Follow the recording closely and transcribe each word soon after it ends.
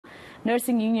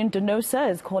Nursing union Denosa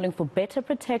is calling for better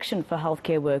protection for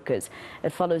healthcare workers.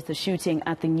 It follows the shooting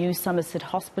at the new Somerset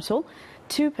Hospital.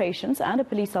 2 patients and a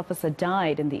police officer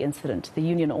died in the incident. The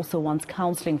union also wants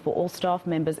counselling for all staff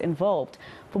members involved.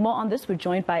 For more on this, we're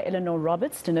joined by Eleanor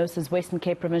Roberts, Denosa's Western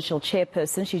Cape Provincial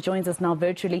Chairperson. She joins us now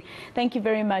virtually. Thank you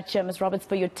very much, Ms. Roberts,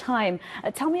 for your time.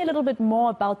 Tell me a little bit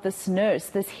more about this nurse,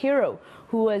 this hero,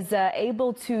 who was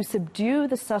able to subdue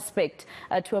the suspect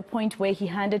to a point where he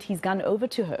handed his gun over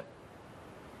to her.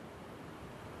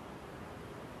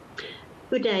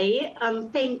 Good day.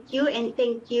 Thank you, and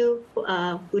thank you.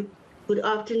 Good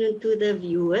afternoon to the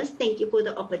viewers. Thank you for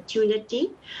the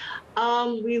opportunity.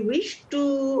 We wish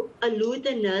to allude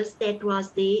the nurse that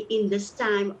was there in this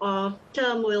time of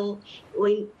turmoil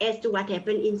as to what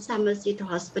happened in Somerset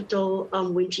Hospital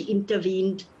when she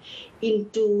intervened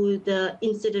into the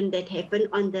incident that happened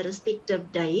on the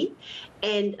respective day.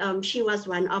 And she was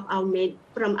one of our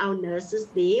nurses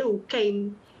there who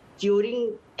came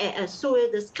during saw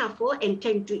the scuffle and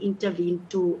came to intervene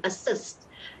to assist.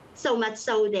 So much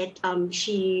so that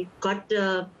she got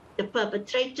the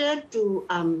perpetrator to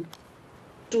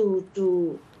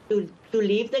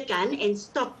leave the gun and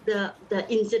stop the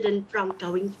incident from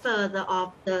going further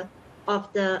of the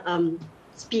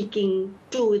speaking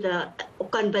to the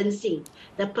convincing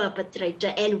the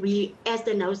perpetrator. And we, as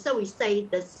the Denosa, we say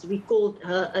this, we called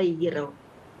her a hero.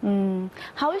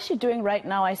 How is she doing right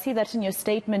now? I see that in your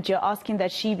statement you're asking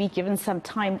that she be given some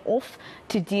time off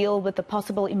to deal with the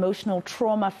possible emotional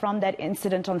trauma from that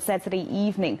incident on Saturday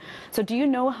evening. So do you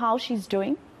know how she's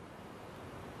doing?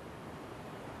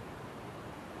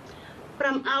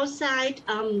 From our side,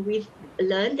 we've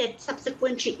learned that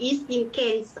subsequently she is being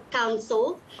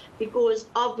counseled, because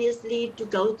obviously to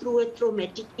go through a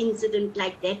traumatic incident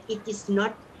like that, it is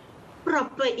not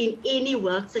proper in any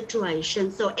work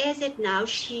situation. So as at now,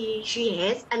 she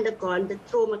has undergone the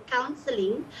trauma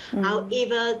counselling.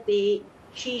 However,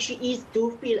 she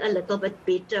do feel a little bit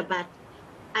better, but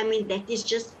I mean, that is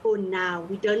just for now.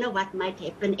 We don't know what might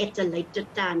happen at a later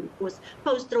time, because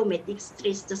post-traumatic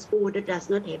stress disorder does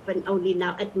not happen only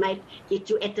now. It might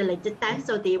get you at a later time.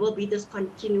 So there will be this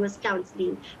continuous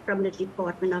counselling from the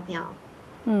Department of Health.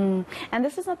 And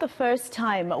this is not the first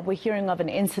time we're hearing of an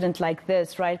incident like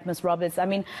this, right, Ms. Roberts? I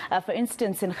mean, for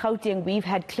instance, in Gauteng, we've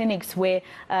had clinics where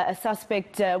a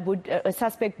suspect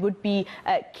would be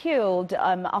killed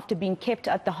after being kept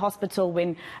at the hospital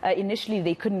when initially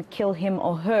they couldn't kill him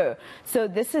or her. So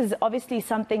this is obviously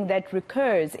something that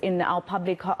recurs in our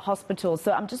public hospitals.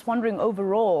 So I'm just wondering,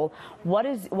 overall, what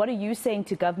are you saying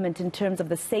to government in terms of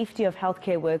the safety of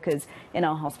healthcare workers in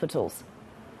our hospitals?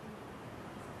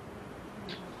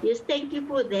 Yes, thank you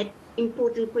for that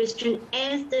important question.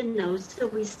 As the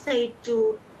Denosa, we say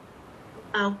to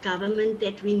our government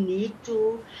that we need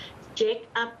to check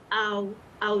up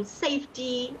our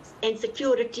safety and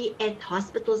security at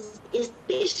hospitals,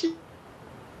 especially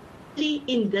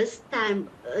in this time,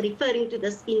 referring to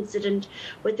this incident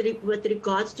with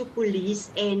regards to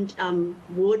police and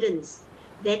wardens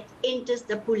that enters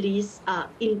the police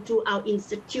into our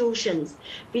institutions,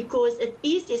 because it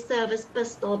is a service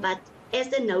pistol, but as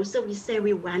the Denosa, we say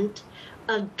we want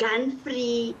a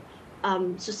gun-free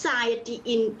society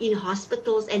in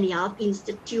hospitals and health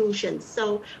institutions.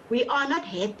 So we are not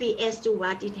happy as to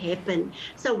what it happened.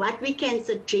 So what we can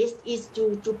suggest is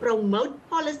to promote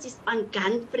policies on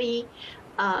gun-free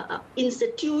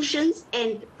institutions,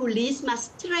 and police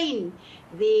must train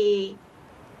the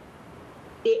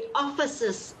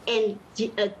officers, and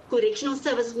correctional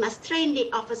services must train the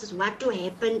officers what to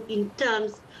happen in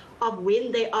terms of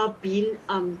when they are being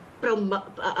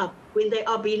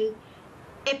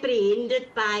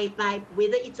apprehended by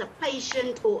whether it's a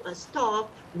patient or a staff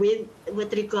with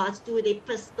regards to their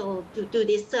pistol, to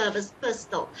their service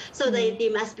pistol. So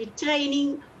there must be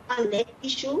training on that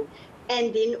issue.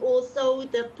 And then also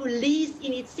the police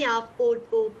in itself or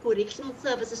correctional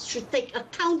services should take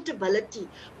accountability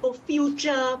for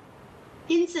future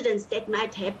incidents that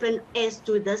might happen as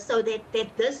to this, so that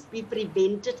this be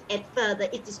prevented at further.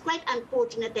 It is quite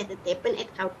unfortunate that it happened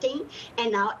at Gauteng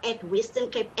and now at Western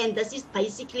Cape, and this is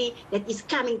basically that is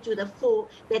coming to the fore,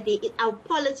 that our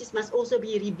policies must also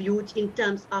be reviewed in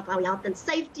terms of our health and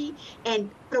safety and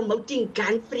promoting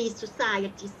gun-free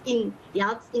societies in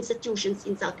health institutions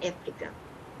in South Africa.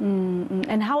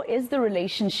 And how is the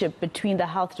relationship between the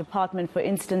health department, for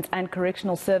instance, and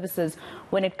correctional services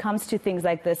when it comes to things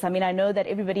like this? I mean, I know that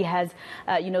everybody has,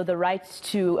 the right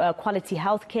to quality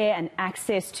health care and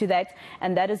access to that.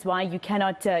 And that is why you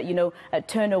cannot,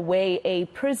 turn away a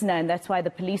prisoner. And that's why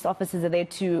the police officers are there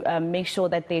to make sure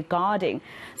that they're guarding.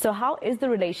 So how is the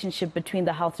relationship between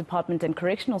the health department and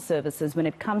correctional services when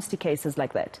it comes to cases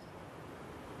like that?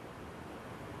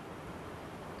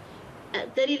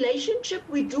 the relationship,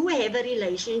 we do have a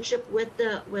relationship with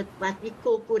what we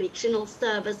call correctional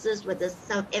services, with the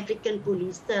South African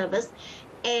Police Service.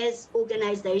 As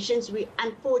organizations,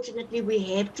 unfortunately we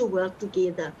have to work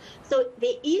together. So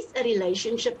there is a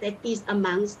relationship that is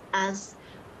amongst us,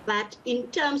 but in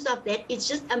terms of that, it's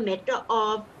just a matter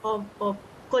of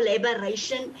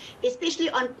collaboration,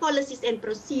 especially on policies and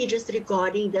procedures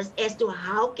regarding this, as to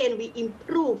how can we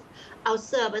improve our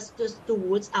services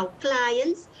towards our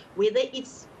clients, whether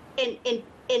it's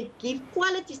and give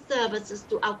quality services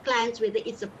to our clients, whether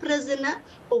it's a prisoner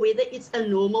or whether it's a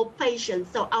normal patient.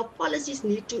 So our policies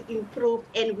need to improve,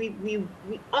 and we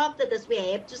after this we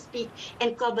have to speak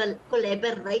and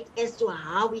collaborate as to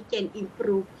how we can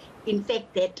improve, in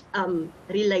fact, that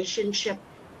relationship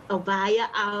via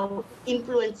our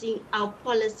influencing our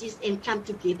policies and come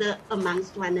together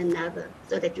amongst one another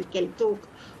so that we can talk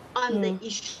on the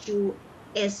issue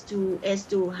as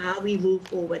to how we move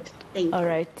forward. Thank you. All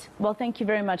right. Well, thank you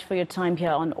very much for your time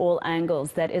here on All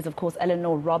Angles. That is, of course,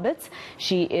 Eleanor Roberts.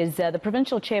 She is the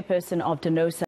Provincial Chairperson of Denosa.